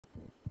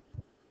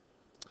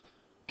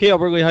Okay,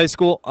 Alberta High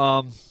School,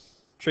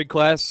 trig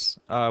class.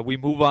 We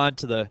move on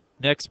to the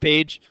next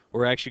page.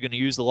 We're actually going to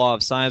use the law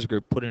of sines. We're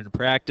going to put it into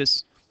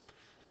practice.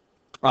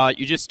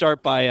 You just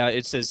start by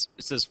it says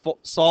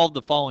solve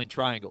the following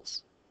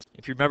triangles.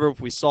 If you remember, if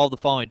we solved the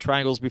following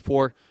triangles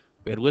before,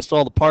 we had to list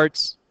all the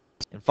parts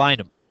and find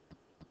them.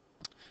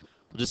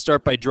 We'll just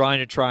start by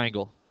drawing a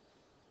triangle.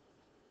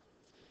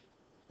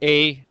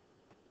 A,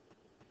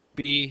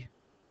 B,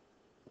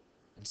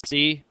 and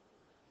C.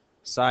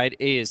 Side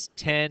A is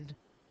 10.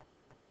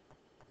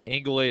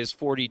 Angle A is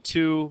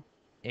 42.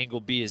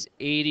 Angle B is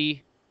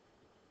 80.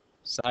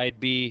 Side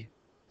B,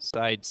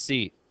 side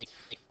C.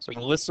 So I'm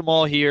going to list them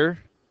all here.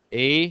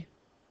 A,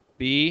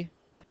 B,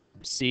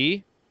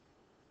 C.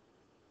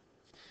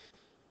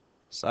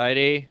 Side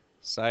A,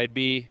 side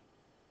B,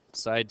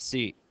 side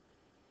C.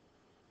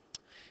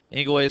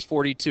 Angle A is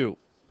 42.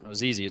 That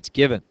was easy. It's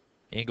given.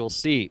 Angle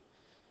C,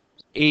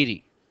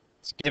 80.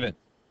 It's given.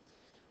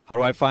 How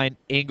do I find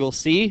angle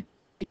C?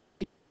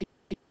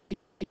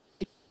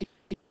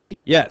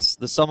 Yes,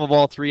 the sum of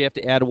all three have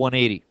to add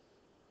 180.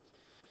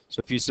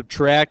 So if you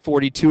subtract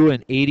 42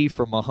 and 80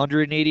 from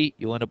 180,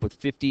 you'll end up with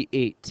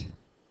 58.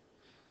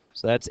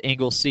 So that's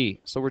angle C.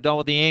 So we're done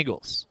with the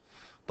angles.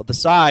 But the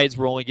sides,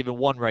 we're only given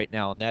one right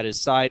now, and that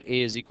is side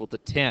A is equal to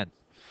 10.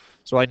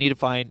 So I need to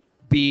find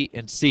B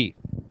and C.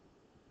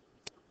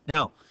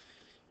 Now,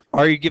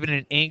 are you given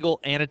an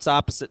angle and its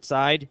opposite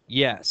side?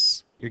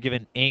 Yes. You're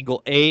given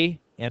angle A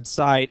and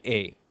side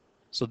A.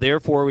 So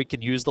therefore, we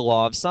can use the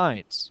law of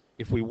sines.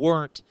 If we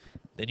weren't,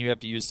 then you have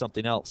to use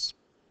something else.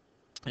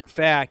 In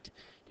fact,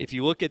 if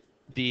you look at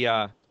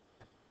the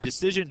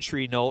decision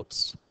tree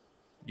notes,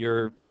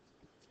 your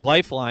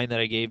lifeline that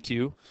I gave to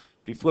you,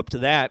 if you flip to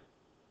that,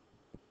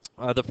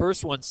 the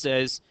first one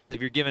says if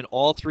you're given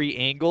all three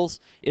angles,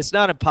 it's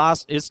not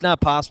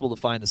possible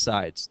to find the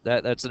sides.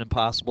 That's an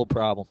impossible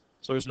problem.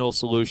 So there's no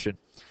solution.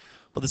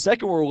 But the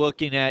second one we're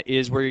looking at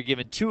is where you're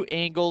given two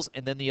angles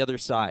and then the other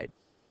side.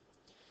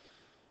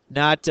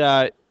 Not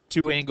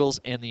two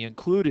angles and the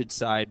included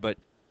side, but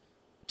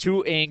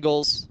two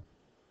angles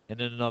and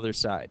then another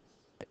side.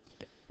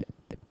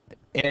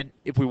 And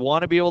if we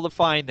want to be able to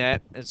find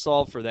that and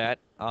solve for that,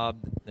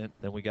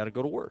 then we got to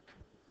go to work.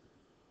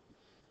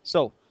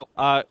 So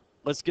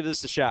let's give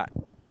this a shot.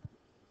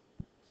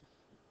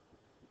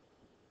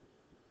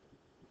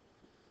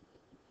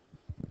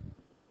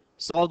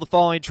 Solve the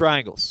following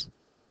triangles.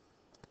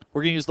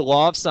 We're going to use the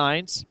law of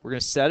sines. We're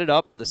going to set it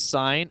up. The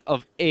sine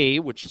of A,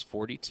 which is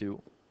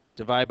 42,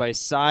 divided by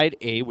side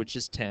A, which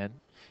is 10,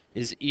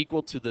 is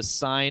equal to the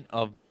sine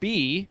of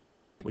B,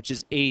 which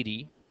is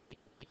 80,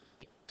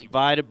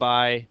 divided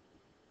by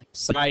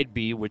side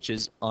B, which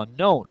is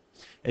unknown.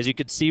 As you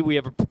can see, we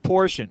have a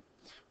proportion.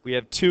 We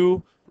have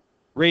two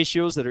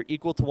ratios that are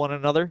equal to one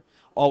another.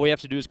 All we have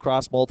to do is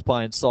cross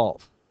multiply and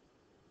solve.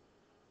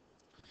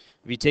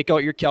 If you take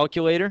out your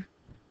calculator,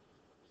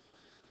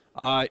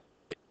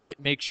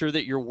 make sure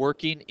that you're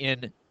working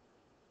in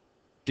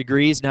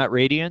degrees, not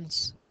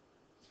radians.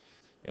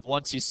 And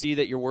once you see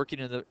that you're working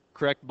in the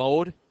correct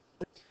mode,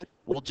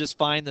 we'll just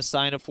find the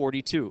sine of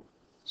 42.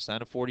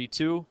 Sine of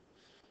 42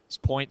 is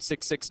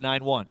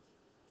 0.6691.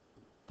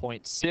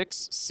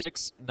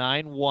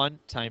 0.6691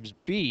 times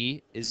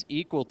B is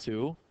equal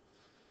to,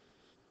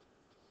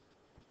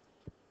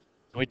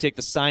 we take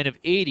the sine of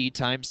 80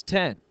 times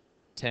 10.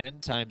 10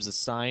 times the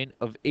sine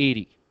of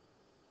 80.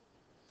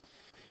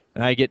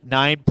 And I get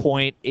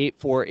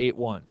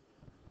 9.8481.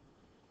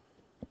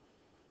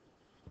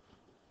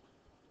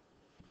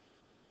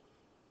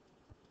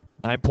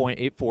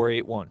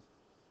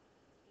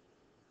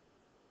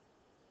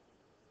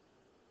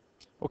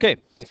 Okay,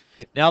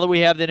 now that we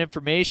have that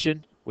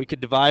information, we can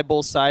divide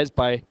both sides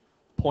by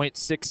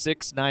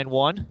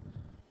 0.6691.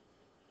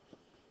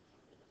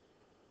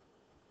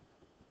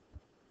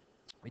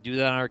 We do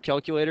that on our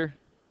calculator.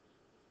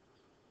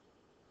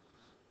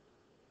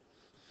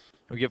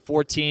 We get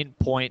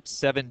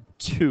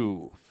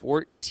 14.72.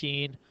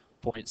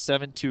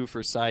 14.72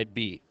 for side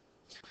B.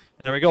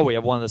 And there we go. We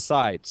have one of the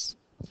sides.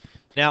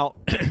 Now,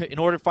 in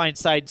order to find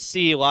side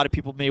C, a lot of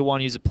people may want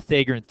to use a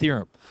Pythagorean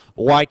theorem.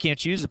 Well, why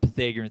can't you use a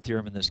Pythagorean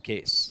theorem in this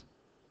case?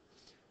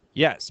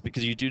 Yes,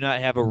 because you do not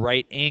have a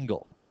right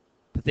angle.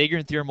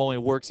 Pythagorean theorem only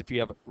works if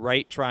you have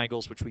right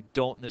triangles, which we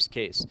don't in this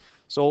case.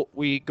 So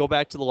we go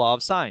back to the law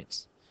of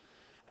sines.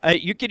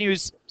 You can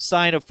use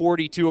sine of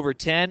 42 over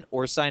 10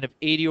 or sine of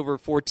 80 over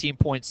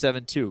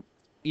 14.72.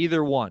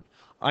 Either one.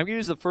 I'm going to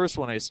use the first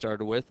one I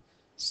started with.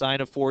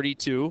 Sine of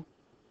 42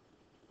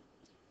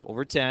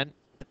 over 10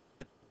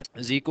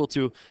 is equal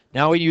to,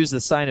 now we use the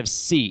sine of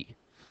C.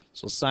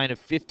 So sine of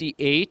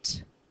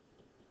 58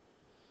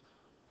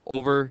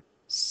 over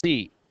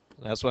C.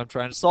 That's what I'm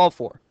trying to solve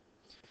for.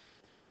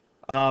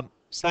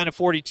 Sine of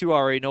 42 I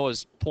already know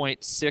is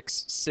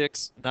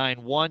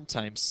 0.6691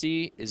 times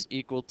C is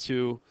equal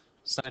to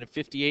sine of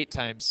 58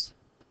 times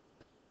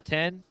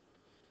 10.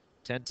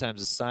 10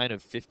 times the sine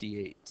of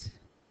 58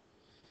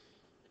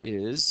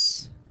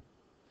 is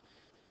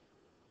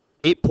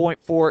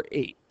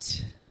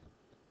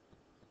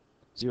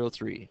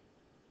 8.4803.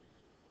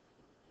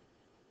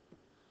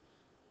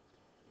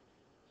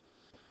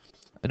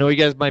 I know you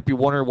guys might be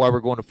wondering why we're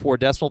going to 4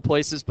 decimal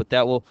places, but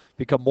that will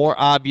become more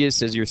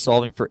obvious as you're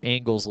solving for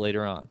angles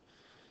later on.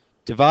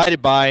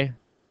 Divided by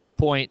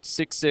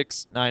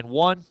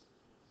 0.6691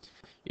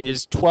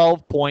 is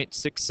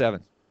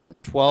 12.67.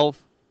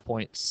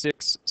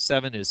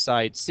 12.67 is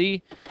side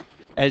C.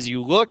 As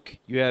you look,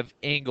 you have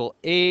angle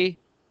A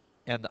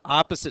and the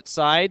opposite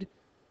side,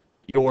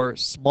 your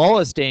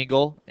smallest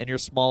angle and your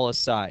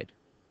smallest side.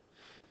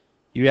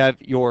 You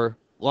have your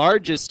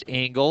largest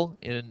angle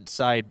in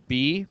side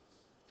B,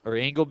 or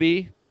angle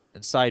B,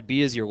 and side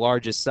B is your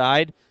largest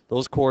side.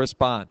 Those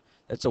correspond.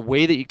 That's a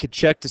way that you can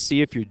check to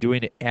see if you're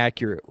doing it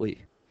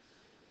accurately.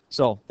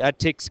 So that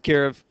takes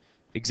care of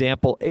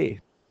example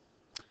A.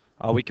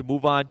 We can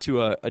move on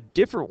to a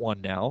different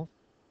one now.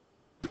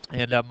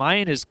 And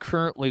mine is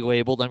currently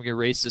labeled. I'm going to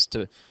erase this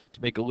to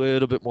make a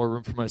little bit more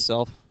room for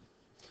myself.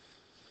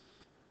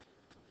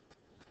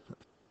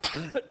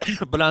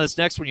 But on this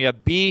next one, you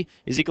have B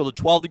is equal to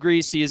 12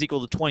 degrees, C is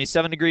equal to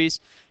 27 degrees,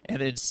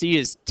 and then C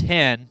is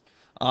 10.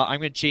 I'm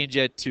going to change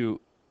that to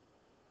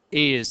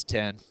A is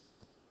 10.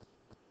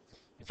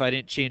 If I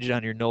didn't change it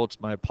on your notes,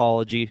 my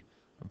apology.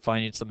 I'm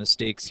finding some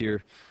mistakes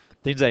here,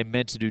 things I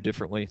meant to do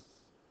differently.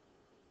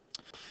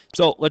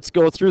 So let's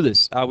go through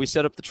this. We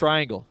set up the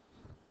triangle.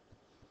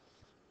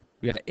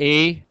 We got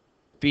A,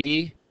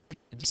 B,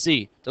 and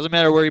C. Doesn't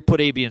matter where you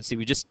put A, B, and C.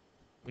 We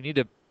need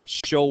to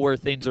show where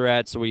things are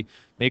at so we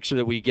make sure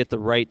that we get the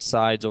right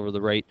sides over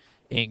the right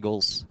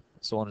angles,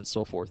 so on and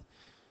so forth.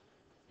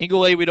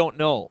 Angle A we don't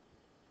know.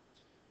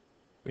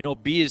 We know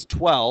B is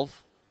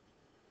 12.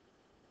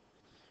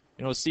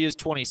 We know C is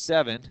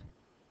 27. And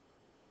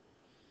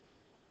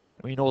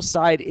we know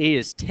side A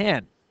is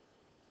 10.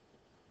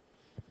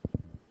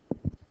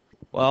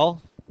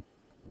 Well,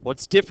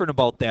 what's different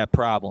about that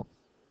problem?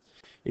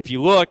 If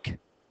you look,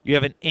 you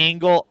have an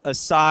angle, a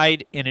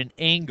side, and an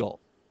angle.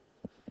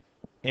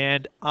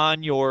 And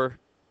on your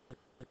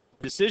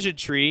decision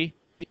tree,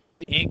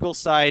 angle,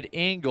 side,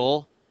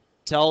 angle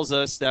tells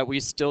us that we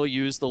still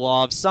use the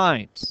law of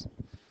sines.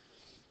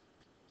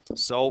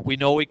 So we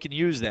know we can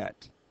use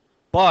that.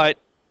 But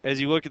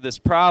as you look at this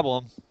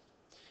problem,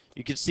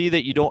 you can see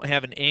that you don't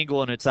have an angle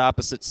on its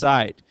opposite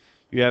side.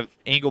 You have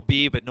angle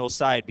B but no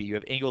side B. You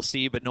have angle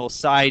C but no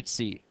side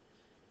C.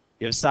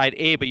 You have side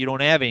A but you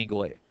don't have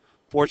angle A.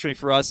 Fortunately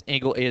for us,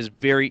 angle A is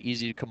very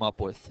easy to come up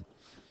with.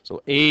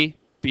 So A,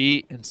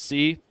 B, and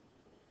C.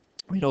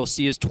 We know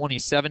C is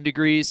 27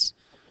 degrees.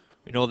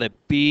 We know that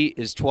B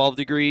is 12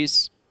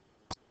 degrees.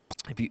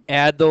 If you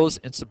add those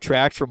and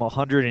subtract from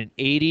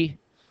 180,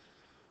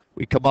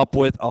 we come up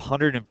with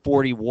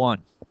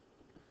 141.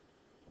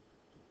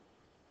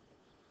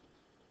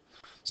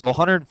 So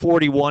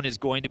 141 is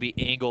going to be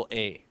angle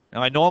A.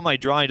 Now I know on my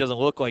drawing it doesn't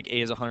look like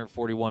A is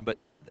 141, but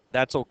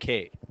that's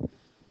okay.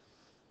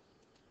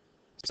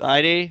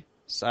 Side A,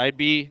 side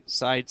B,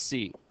 side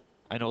C.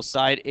 I know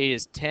side A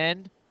is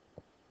 10.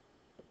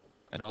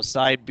 I know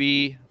side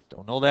B,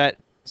 don't know that.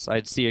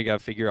 Side C I got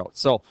to figure out.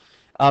 So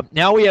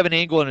now we have an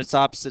angle on its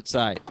opposite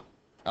side.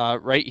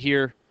 Right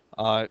here,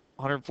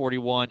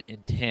 141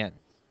 and 10.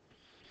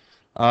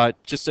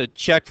 Just a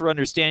check for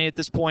understanding at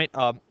this point,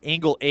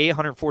 angle A,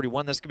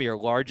 141, that's going to be our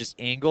largest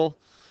angle.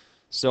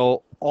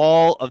 So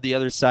all of the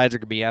other sides are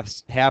going to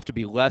have to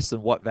be less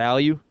than what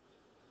value?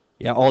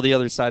 Yeah, all the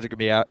other sides are going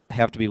to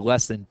have to be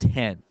less than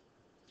 10.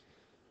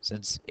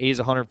 Since A is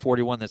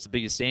 141, that's the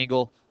biggest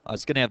angle,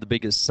 it's going to have the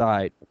biggest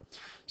side.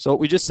 So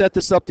we just set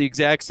this up the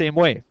exact same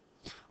way.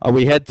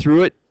 We head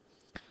through it.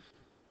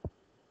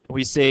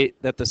 We say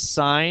that the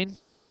sine,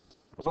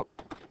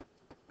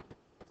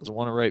 doesn't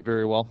want to write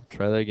very well.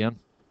 Try that again.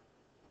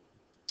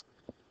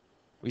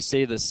 We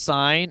say the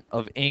sine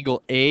of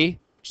angle A,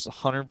 which is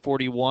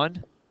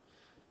 141,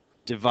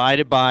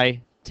 divided by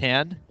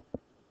 10,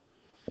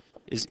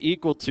 is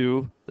equal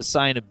to the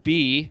sine of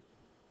B,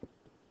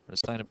 the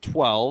sine of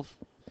 12,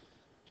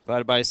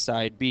 divided by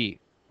side B.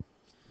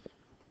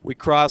 We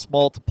cross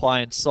multiply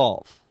and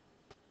solve.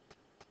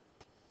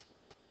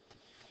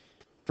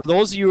 For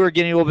those of you who are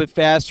getting a little bit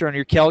faster on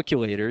your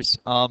calculators,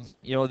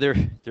 you know,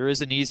 there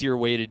is an easier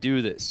way to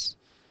do this.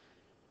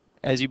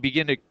 As you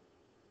begin to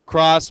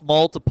cross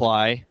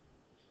multiply,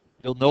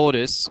 you'll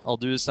notice, I'll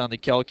do this on the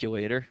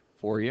calculator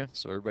for you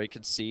so everybody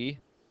can see.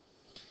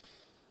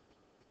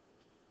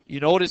 You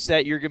notice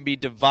that you're going to be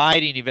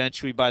dividing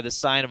eventually by the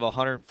sine of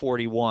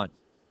 141.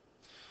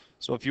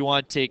 So if you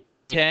want to take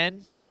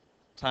 10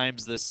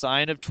 times the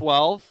sine of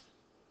 12,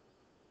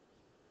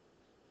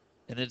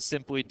 and then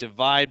simply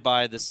divide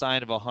by the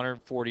sine of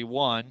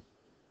 141,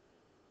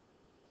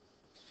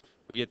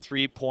 we get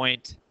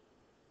 3.30.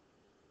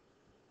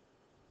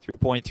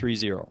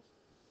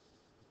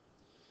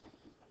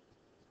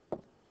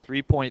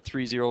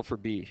 3.30 for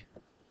B.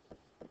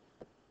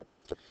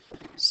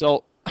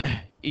 So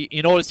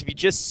you notice if you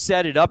just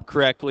set it up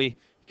correctly,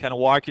 kind of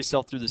walk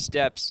yourself through the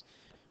steps,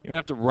 you don't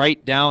have to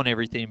write down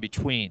everything in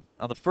between.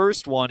 On the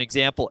first one,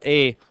 example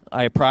A,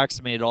 I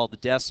approximated all the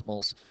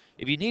decimals.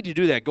 If you need to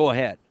do that, go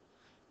ahead.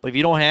 But if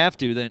you don't have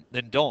to, then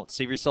don't.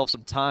 Save yourself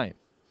some time.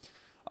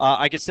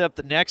 I can set up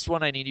the next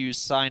one. I need to use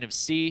sine of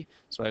C.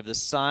 So I have the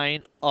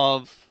sine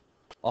of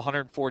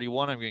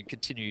 141. I'm going to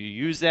continue to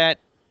use that.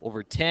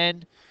 Over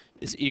 10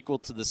 is equal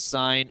to the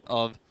sine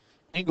of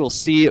angle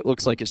C. It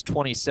looks like it's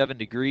 27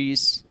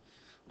 degrees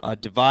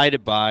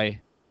divided by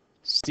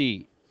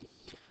C.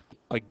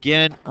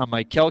 Again, on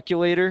my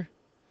calculator,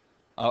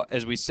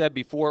 as we said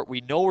before,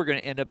 we know we're going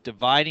to end up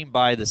dividing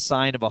by the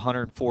sine of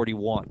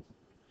 141.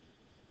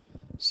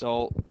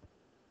 So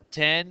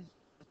 10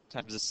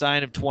 times the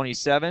sine of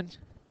 27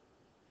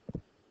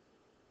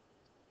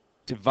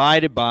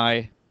 divided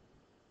by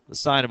the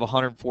sine of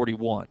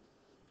 141.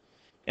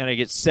 And I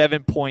get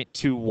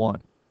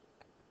 7.21.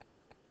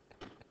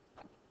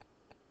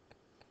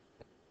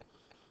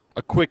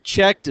 A quick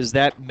check, does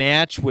that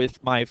match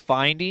with my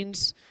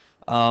findings?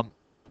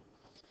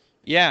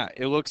 Yeah,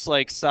 it looks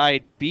like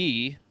side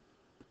B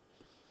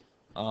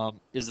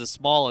is the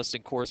smallest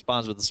and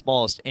corresponds with the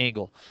smallest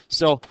angle.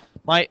 So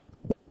my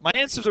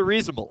answers are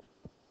reasonable.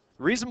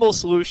 Reasonable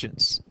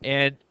solutions.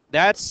 And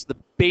that's the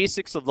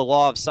basics of the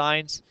law of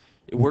sines.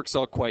 It works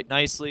out quite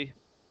nicely.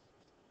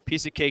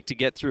 Piece of cake to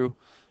get through.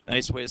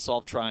 Nice way to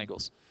solve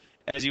triangles.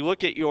 As you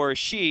look at your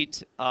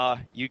sheet,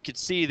 you can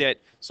see that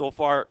so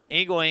far,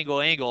 angle, angle,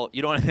 angle,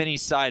 you don't have any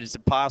side. It's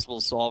impossible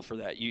to solve for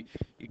that. You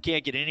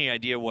can't get any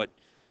idea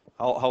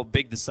how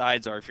big the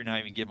sides are if you're not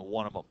even given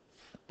one of them.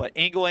 But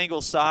angle,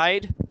 angle,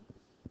 side,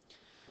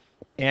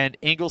 and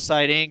angle,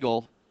 side,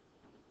 angle,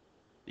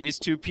 these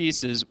two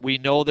pieces, we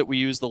know that we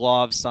use the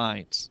law of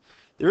sines.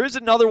 There is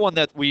another one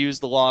that we use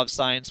the law of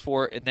sines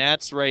for, and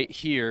that's right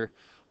here.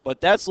 But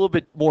that's a little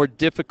bit more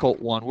difficult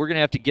one. We're going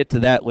to have to get to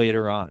that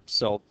later on.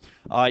 So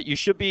you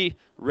should be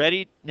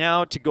ready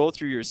now to go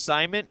through your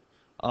assignment.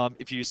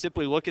 If you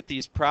simply look at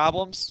these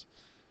problems,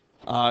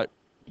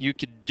 you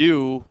could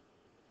do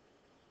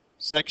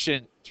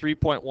section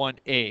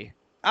 3.1a.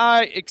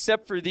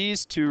 Except for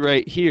these two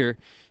right here,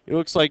 it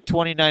looks like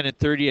 29 and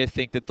 30, I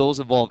think that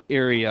those involve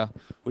area,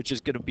 which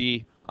is going to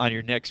be on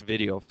your next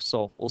video.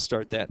 So we'll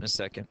start that in a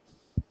second.